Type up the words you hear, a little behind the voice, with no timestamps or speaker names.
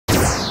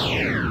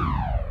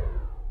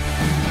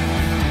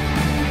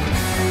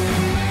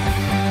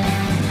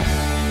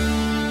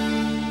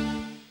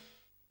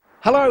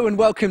Hello and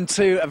welcome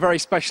to a very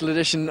special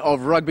edition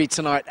of Rugby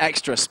Tonight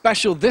Extra.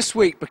 Special this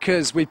week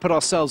because we put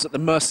ourselves at the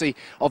mercy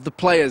of the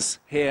players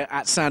here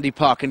at Sandy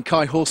Park, and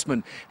Kai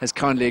Horstmann has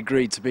kindly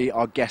agreed to be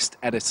our guest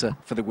editor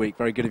for the week.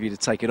 Very good of you to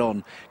take it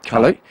on, Kai.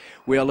 Hello.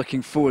 We are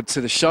looking forward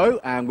to the show,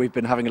 and we've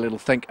been having a little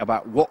think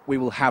about what we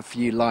will have for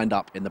you lined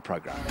up in the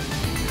programme.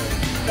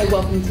 So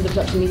welcome to the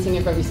production meeting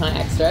of Rugby Tonight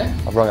Extra.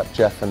 I've rung up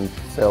Jeff and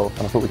Phil and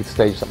I thought we could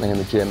stage something in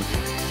the gym.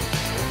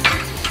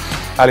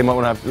 Ali might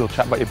want to have a little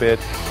chat about your beard.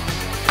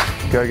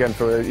 Go again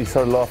for you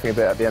started laughing a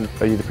bit at the end.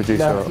 Are you the producer?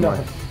 No, or am no.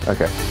 I?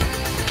 Okay.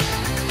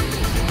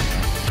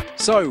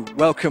 So,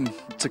 welcome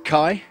to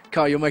Kai.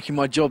 Kai, you're making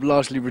my job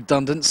largely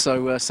redundant,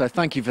 so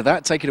thank you for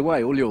that. Take it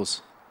away, all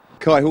yours.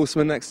 Kai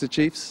Horstmann, next to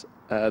Chiefs.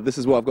 This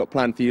is what I've got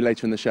planned for you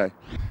later in the show.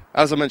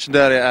 As I mentioned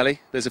earlier, Ali,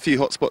 there's a few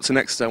hot spots in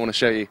Exeter I want to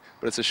show you,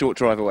 but it's a short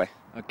drive away.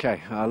 Okay,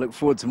 I look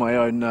forward to my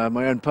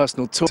own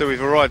personal tour. So we've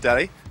arrived,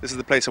 Ali. This is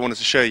the place I wanted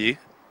to show you.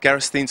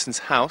 Gareth Steenson's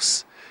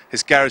house,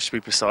 his garage to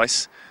be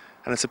precise,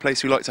 and it's a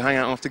place we like to hang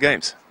out after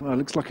games. Well, it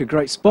looks like a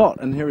great spot,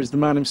 and here is the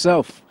man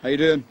himself. How you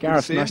doing?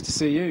 Gareth, nice to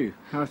see you.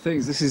 How are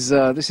things? This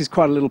is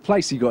quite a little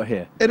place you got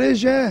here. It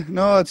is, yeah.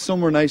 No, it's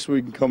somewhere nice where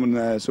we can come and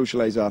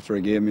socialise after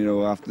a game, you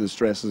know, after the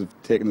stresses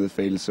of taking to the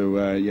field.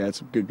 So, yeah,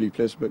 it's a good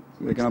place, but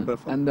we can have a bit of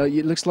fun. And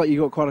it looks like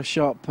you got quite a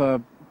sharp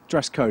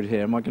dress code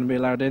here. Am I going to be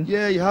allowed in?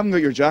 Yeah, you haven't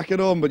got your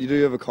jacket on, but you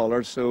do have a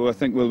collar, so I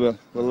think we'll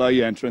allow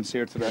you entrance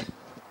here today.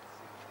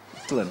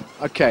 Excellent.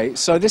 Okay,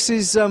 so this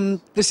is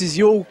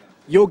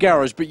your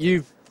garage, but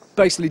you've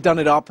basically done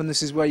it up, and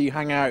this is where you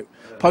hang out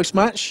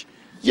post-match?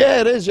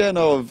 Yeah, it is, yeah.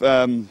 No, I've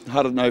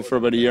had it now for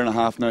about a year and a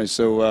half now,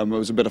 so it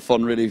was a bit of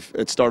fun, really.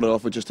 It started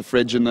off with just a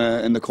fridge in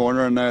the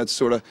corner, and now it's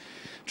sort of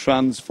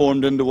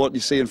transformed into what you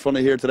see in front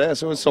of here today,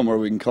 so it's somewhere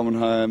we can come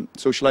and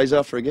socialise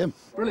after a game.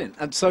 Brilliant.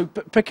 And so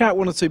pick out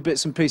one or two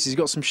bits and pieces. You've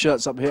got some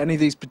shirts up here. Any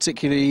of these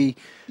particularly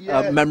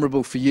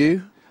memorable for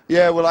you?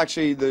 Yeah, well,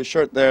 actually, the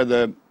shirt there,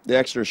 the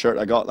Exeter shirt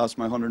I got, that's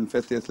my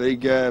 150th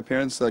league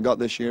appearance that I got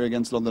this year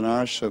against London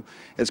Irish, so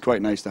it's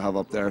quite nice to have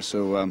up there.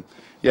 So,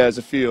 yeah, there's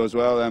a few as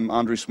well.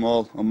 Andrew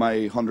Small, on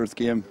my 100th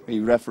game, he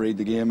refereed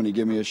the game and he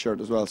gave me a shirt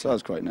as well, so that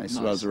was quite nice.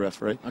 As well as a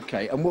referee.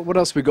 Okay, and what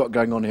else have we got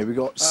going on here? We've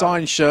got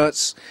signed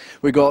shirts,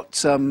 we've got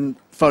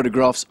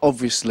photographs,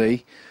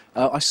 obviously.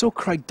 I saw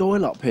Craig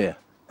Doyle up here.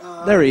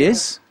 There he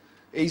is.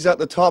 He's at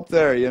the top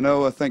there, you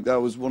know. I think that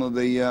was one of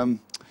the...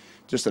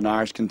 just an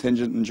Irish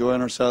contingent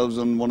enjoying ourselves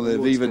on one of the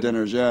Viva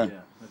dinners, yeah.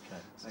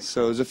 Okay.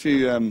 So there's a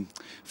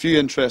few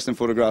interesting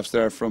photographs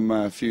there from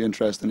a few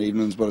interesting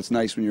evenings, but it's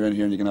nice when you're in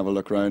here and you can have a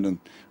look around and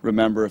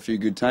remember a few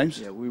good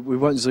times. Yeah, we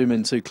won't zoom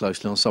in too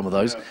closely on some of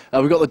those.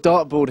 We've got the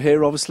dartboard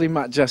here, obviously.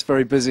 Matt Jess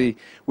very busy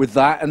with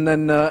that, and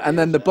then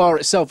the bar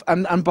itself,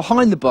 and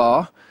behind the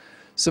bar,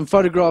 some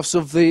photographs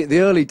of the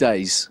early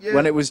days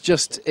when it was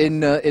just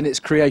in its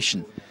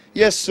creation.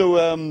 Yes,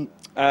 so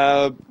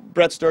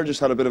Brett Sturgis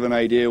had a bit of an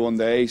idea one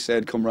day. He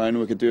said, come round and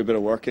we could do a bit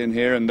of work in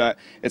here, and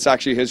it's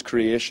actually his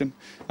creation.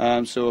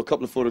 So a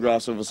couple of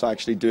photographs of us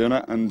actually doing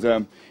it, and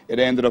it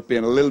ended up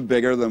being a little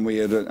bigger than we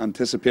had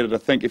anticipated. I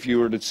think if you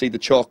were to see the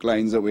chalk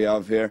lines that we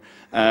have here,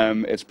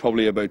 it's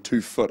probably about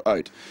 2 foot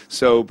out.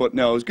 So, but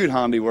no, it was good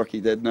handiwork he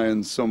did now,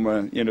 and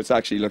somewhere, you know, it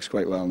actually looks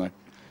quite well now.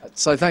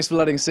 So thanks for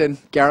letting us in,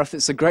 Gareth.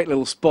 It's a great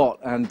little spot,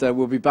 and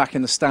we'll be back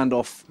in the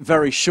standoff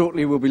very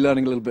shortly. We'll be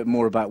learning a little bit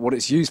more about what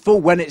it's used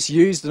for, when it's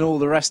used, and all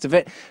the rest of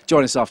it.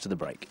 Join us after the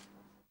break.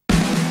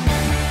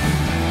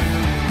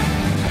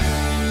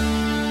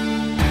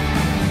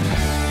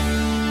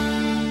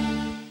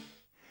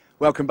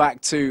 Welcome back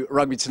to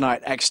Rugby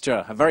Tonight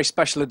Extra, a very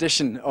special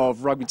edition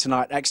of Rugby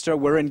Tonight Extra.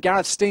 We're in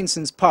Gareth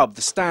Steenson's pub,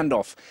 The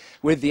Standoff,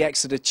 with the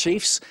Exeter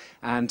Chiefs,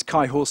 and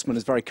Kai Horstmann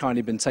has very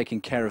kindly been taking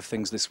care of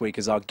things this week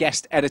as our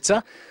guest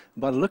editor.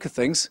 By the look of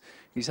things,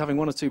 he's having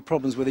one or two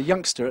problems with a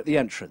youngster at the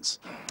entrance.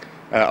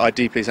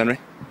 ID, please, Henry.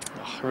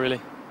 Oh, really?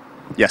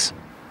 Yes.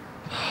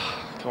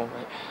 Come on,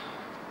 mate.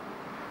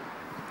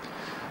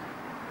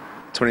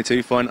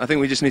 22, fine. I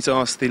think we just need to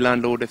ask the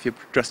landlord if you're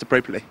dressed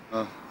appropriately.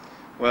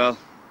 Well,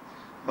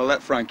 I'll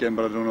let Frank in,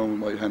 but I don't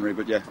know about Henry.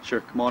 But yeah,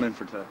 sure, come on in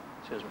for today.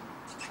 Cheers, man.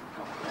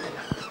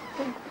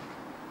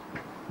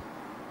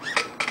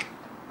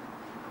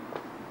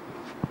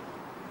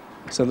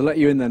 So they'll let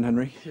you in then,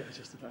 Henry? Yeah,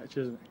 just about.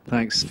 Cheers, mate.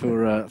 Thanks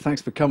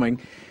for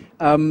coming.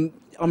 I'm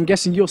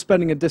guessing you're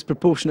spending a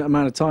disproportionate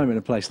amount of time in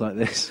a place like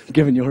this,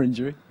 given your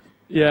injury?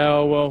 Yeah,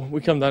 well,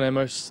 we come down here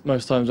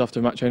most times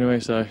after a match anyway,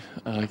 so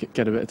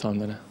get a bit of time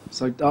then.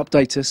 So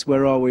update us,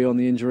 where are we on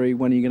the injury?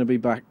 When are you going to be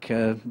back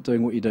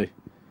doing what you do?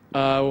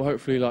 Well,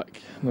 hopefully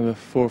like another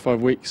 4 or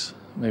 5 weeks,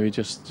 maybe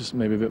just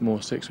maybe a bit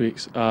more, 6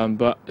 weeks.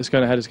 But it's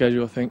going ahead of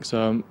schedule, I think,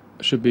 so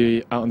I should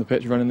be out on the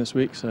pitch running this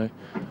week, so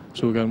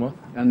it's all going well.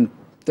 And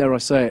dare I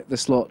say it,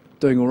 this lot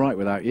doing all right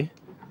without you?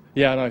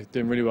 Yeah, no,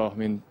 doing really well. I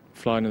mean,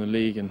 flying in the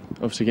league and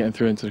obviously getting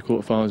through into the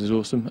quarterfinals is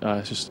awesome.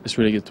 It's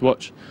really good to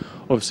watch.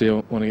 Obviously, I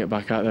want to get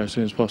back out there as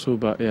soon as possible,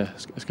 but yeah,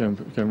 it's going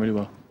really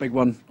well. Big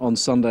one on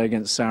Sunday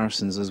against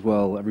Saracens as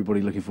well. Everybody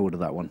looking forward to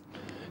that one.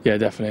 Yeah,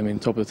 definitely. I mean,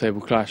 top of the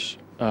table clash.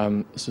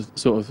 It's the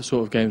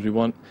sort of games we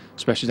want,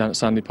 especially down at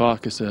Sandy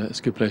Park. It's a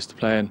good place to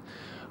play, and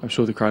I'm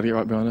sure the crowd will get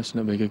right behind us and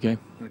it'll be a good game.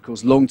 And of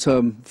course, long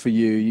term for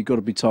you, you've got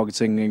to be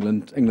targeting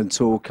England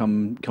tour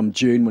come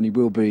June, when you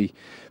will be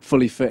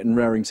fully fit and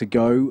raring to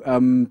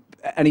go.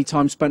 Any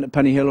time spent at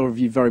Penny Hill, or have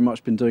you very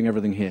much been doing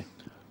everything here?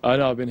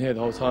 No, I've been here the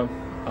whole time.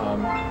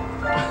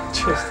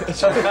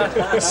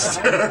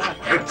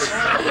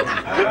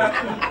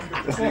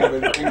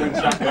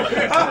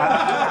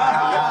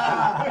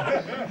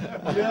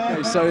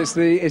 So it's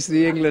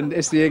the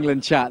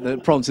England chat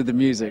that prompted the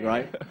music,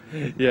 right?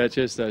 Yeah,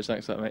 cheers, Sturge.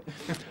 Thanks for that, mate.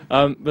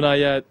 But no,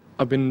 yeah,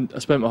 I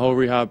spent my whole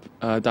rehab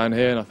down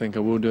here, and I think I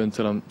will do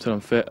until I'm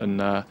fit,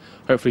 and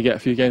hopefully get a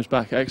few games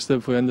back at Exeter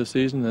before the end of the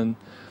season,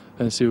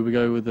 and see where we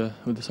go with the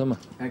summer.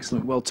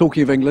 Excellent. Well,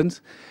 talking of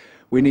England,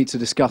 we need to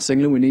discuss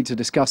England. We need to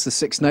discuss the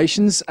Six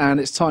Nations, and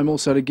it's time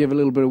also to give a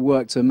little bit of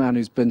work to a man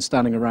who's been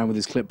standing around with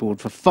his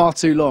clipboard for far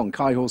too long.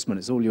 Kai Horstmann,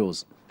 it's all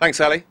yours. Thanks,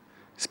 Ali.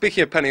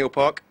 Speaking of Penny Hill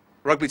Park,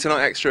 Rugby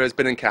Tonight Extra has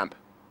been in camp.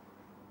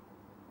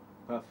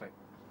 Perfect.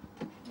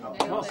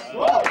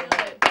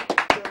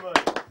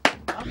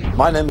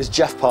 My name is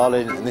Jeff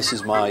Parlin, and this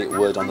is my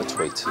word on the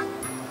tweet.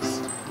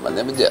 My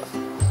name is Jeff.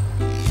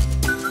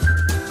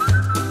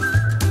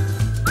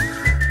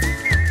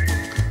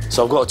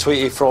 So I've got a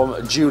tweetie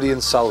from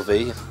Julian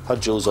Salvi. Had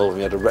Jules over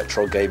me, had a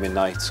retro gaming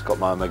night, got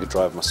my Mega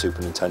Drive, my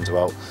Super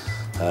Nintendo out,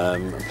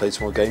 and played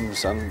some more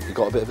games, and he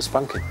got a bit of a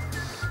spanking.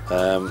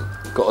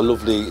 Got a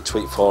lovely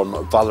tweet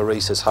from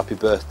Valerie, says happy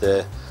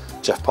birthday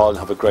Jeff Parlin,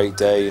 have a great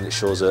day, and it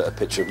shows a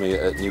picture of me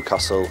at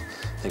Newcastle.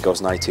 I think I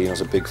was 19. I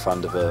was a big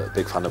fan of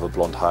a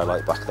blonde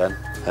highlight back then.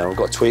 We've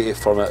got a tweet here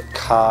from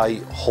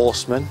Kai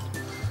Horstmann.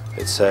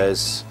 It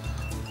says,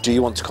 do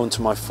you want to come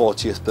to my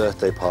 40th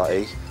birthday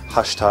party?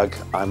 Hashtag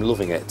I'm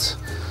loving it.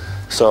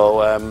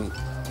 So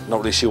not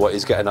really sure what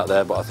he's getting at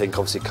there, but I think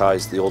obviously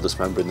Kai's the oldest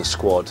member in the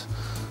squad.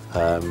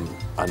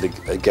 And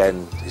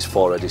again, his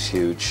forehead is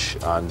huge,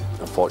 and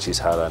unfortunately his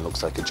hairline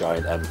looks like a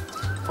giant M.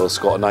 I've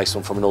also got a nice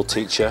one from an old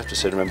teacher.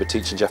 Just saying, remember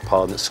teaching Jeff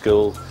Parlin at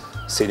school,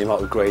 seeing him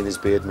out with grey in his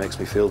beard makes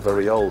me feel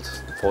very old.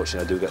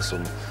 Unfortunately, I do get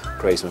some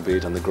greys in my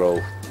beard, and they grow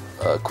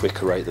at a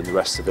quicker rate than the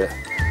rest of it.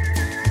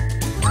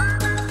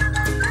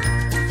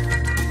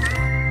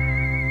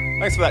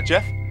 Thanks for that,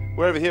 Jeff.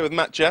 We're over here with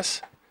Matt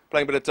Jess,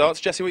 playing a bit of darts.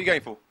 Jesse, what are you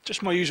going for?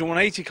 Just my usual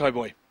 180,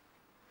 Cowboy.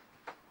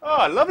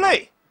 Oh,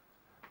 lovely!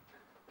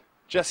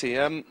 Jesse,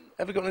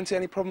 ever gotten into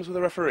any problems with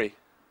the referee?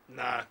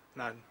 No.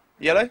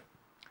 Yellow?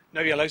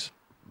 No yellows.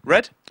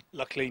 Red?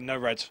 Luckily, no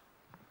reds.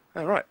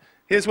 All right.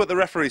 Here's what the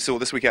referee saw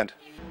this weekend.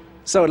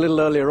 So a little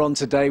earlier on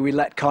today, we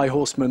let Kai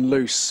Horstmann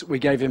loose. We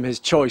gave him his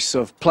choice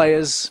of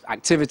players,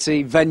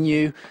 activity,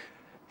 venue.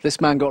 This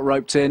man got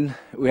roped in.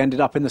 We ended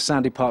up in the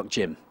Sandy Park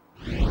gym.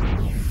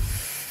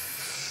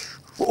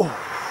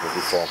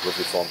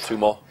 Lovely form.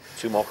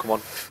 Two more, come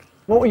on.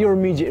 What were your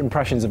immediate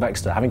impressions of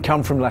Exeter, having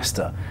come from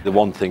Leicester? The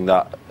one thing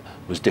that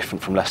was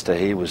different from Leicester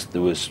here was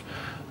there was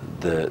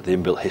the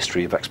inbuilt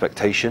history of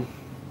expectation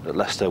at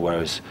Leicester,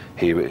 whereas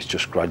here it's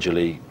just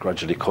gradually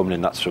coming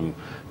in. That's from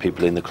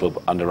people in the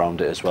club and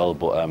around it as well.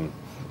 But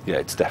yeah,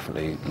 it's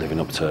definitely living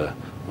up to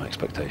my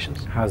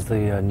expectations. How's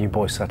the new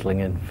boy settling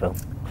in, Phil?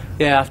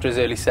 Yeah, after his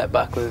early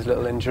setback with his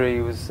little injury,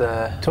 he was...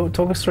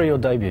 Talk us through your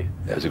debut.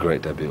 Yeah, it was a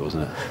great debut,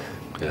 wasn't it?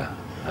 Yeah.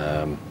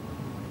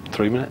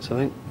 3 minutes, I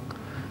think.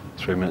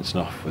 3 minutes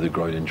enough with a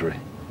groin injury.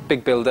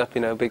 Big build-up,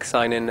 you know, big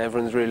sign-in.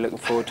 Everyone's really looking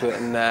forward to it,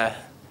 and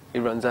he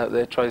runs out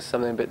there, tries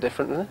something a bit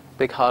different, isn't it?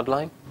 Big hard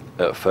line.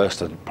 At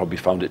first, I probably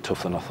found it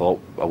tougher than I thought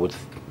I would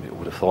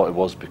have thought it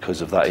was, because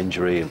of that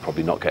injury and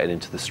probably not getting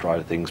into the stride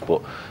of things.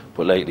 But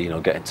lately, you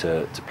know, getting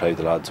to play with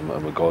the lads, and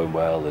we're going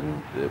well.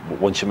 And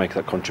once you make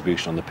that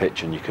contribution on the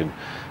pitch and you can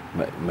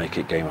make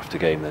it game after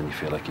game, then you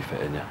feel like you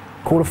fit in. Yeah.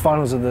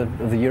 Quarter-finals of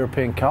the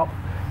European Cup.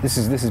 This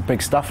is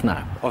big stuff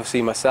now.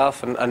 Obviously,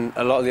 myself and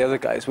a lot of the other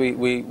guys,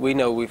 we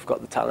know we've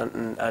got the talent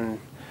and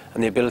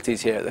the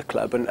abilities here at the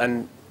club,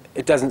 and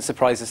it doesn't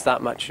surprise us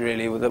that much,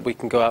 really, that we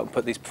can go out and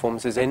put these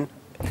performances in.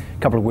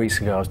 A couple of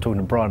weeks ago, I was talking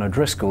to Brian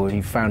O'Driscoll.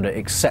 He found it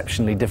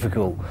exceptionally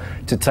difficult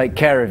to take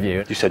care of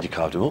you. You said you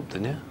carved him up,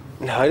 didn't you?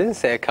 No, I didn't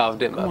say I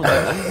carved him up.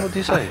 What did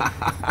you say?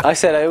 I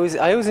said I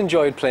always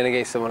enjoyed playing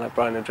against someone like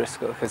Brian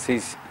O'Driscoll, because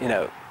he's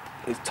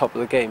top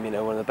of the game, you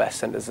know, one of the best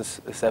centres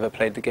that's ever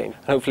played the game.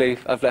 Hopefully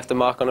I've left a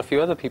mark on a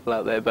few other people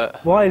out there,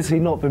 but... Why has he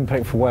not been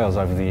picked for Wales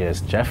over the years,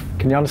 Jeff?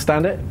 Can you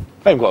understand it?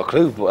 I haven't got a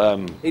clue, but...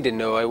 He didn't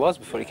know who I was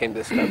before he came to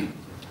this club.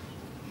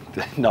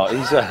 No,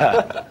 he's...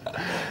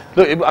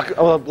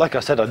 Look, like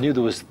I said, I knew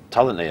there was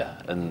talent here,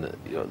 and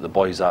you know, the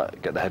boys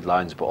that get the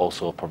headlines, but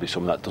also probably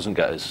someone that doesn't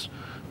get as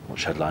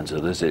much headlines as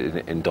others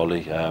in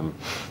Dolly.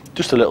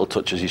 Just a little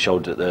touch as he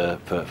showed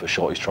for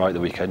Shorty's try at the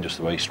weekend, just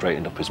the way he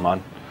straightened up his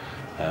man.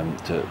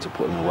 To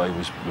put him away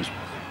was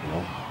you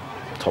know,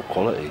 top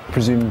quality.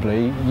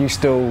 Presumably, you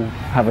still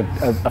have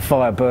a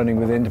fire burning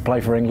within to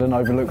play for England,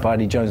 overlooked by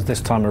Eddie Jones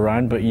this time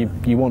around, but you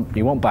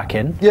want back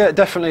in? Yeah,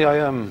 definitely.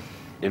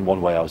 In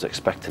one way, I was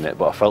expecting it,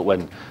 but I felt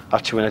when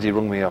Eddie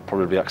rung me, I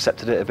probably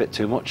accepted it a bit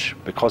too much,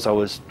 because I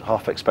was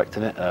half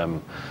expecting it.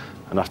 And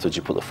afterwards,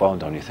 you put the phone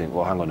down, you think,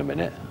 well, hang on a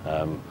minute.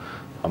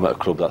 I'm at a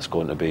club that's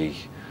going to be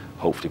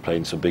hopefully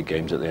playing some big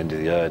games at the end of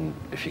the year. And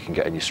if you can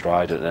get in your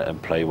stride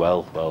and play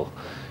well,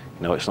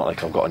 it's not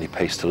like I've got any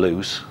pace to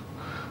lose.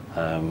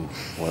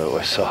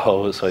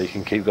 So you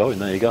can keep going.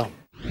 There you go.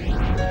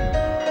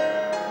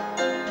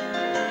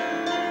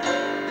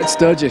 It's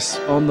Sturgis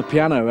on the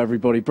piano,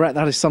 everybody. Brett,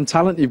 that is some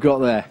talent you've got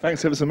there.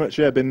 Thanks ever so much.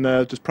 Yeah, been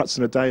just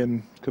practicing a day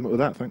and come up with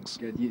that. Thanks.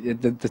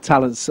 The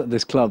talents at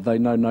this club, they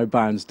know no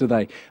bounds, do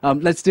they?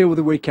 Let's deal with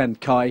the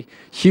weekend, Kai.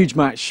 Huge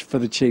match for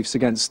the Chiefs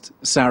against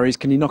Sarries.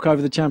 Can you knock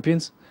over the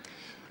champions?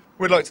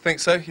 We'd like to think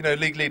so. You know,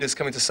 league leaders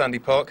coming to Sandy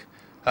Park.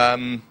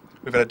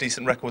 We've had a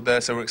decent record there,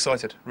 so we're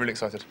excited, really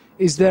excited.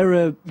 Is there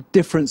a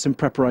difference in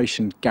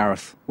preparation,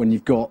 Gareth, when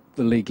you've got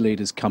the league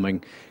leaders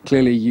coming?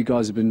 Clearly, you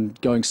guys have been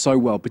going so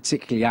well,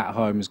 particularly at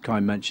home, as Kai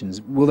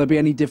mentions. Will there be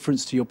any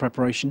difference to your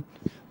preparation?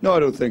 No, I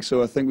don't think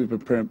so. I think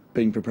we've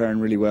been preparing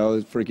really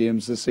well for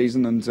games this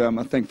season, and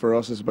I think for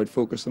us it's about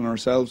focusing on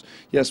ourselves.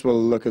 Yes,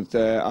 we'll look at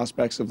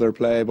aspects of their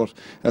play, but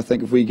I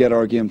think if we get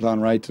our game plan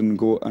right and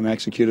go and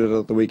execute it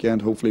at the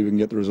weekend, hopefully we can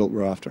get the result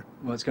we're after.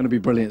 Well, it's going to be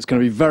brilliant. It's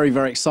going to be very,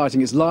 very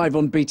exciting. It's live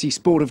on BT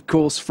Sport, of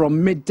course,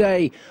 from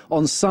midday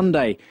on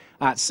Sunday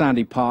at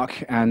Sandy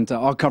Park, and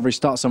our coverage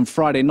starts on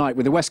Friday night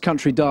with the West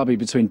Country derby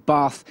between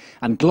Bath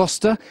and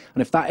Gloucester.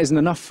 And if that isn't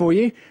enough for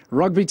you,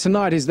 Rugby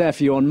Tonight is there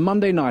for you on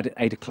Monday night at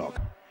 8 o'clock.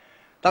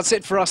 That's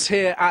it for us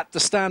here at the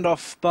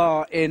Standoff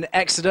Bar in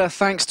Exeter.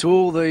 Thanks to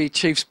all the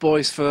Chiefs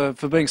boys for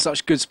being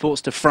such good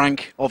sports, to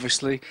Frank,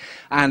 obviously,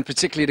 and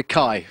particularly to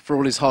Kai for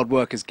all his hard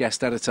work as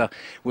guest editor.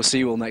 We'll see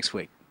you all next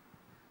week.